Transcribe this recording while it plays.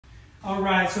All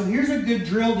right, so here's a good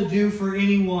drill to do for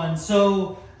anyone.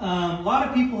 So a lot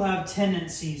of people have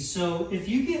tendencies. So if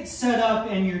you get set up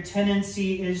and your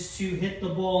tendency is to hit the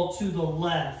ball to the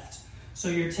left, so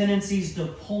your tendency is to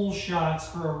pull shots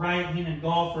for a right-handed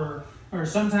golfer, or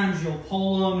sometimes you'll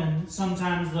pull them and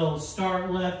sometimes they'll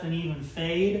start left and even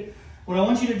fade. What I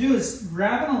want you to do is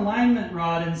grab an alignment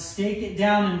rod and stake it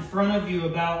down in front of you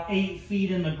about 8 feet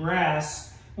in the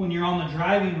grass when you're on the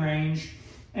driving range,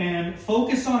 and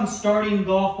focus on starting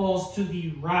golf balls to the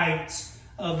right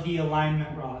of the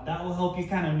alignment rod. That will help you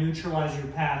kind of neutralize your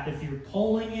path. If you're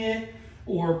pulling it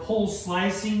or pull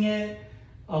slicing it,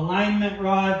 alignment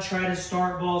rod, try to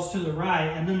start balls to the right.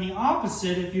 And then the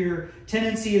opposite, if your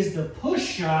tendency is to push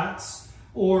shots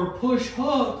or push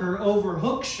hook or over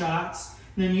hook shots,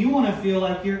 then you want to feel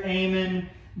like you're aiming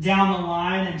down the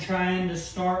line and trying to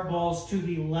start balls to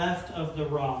the left of the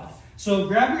rod. So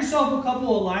grab yourself a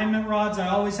couple alignment rods. I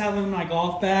always have them in my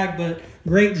golf bag, but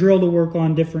great drill to work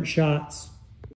on different shots.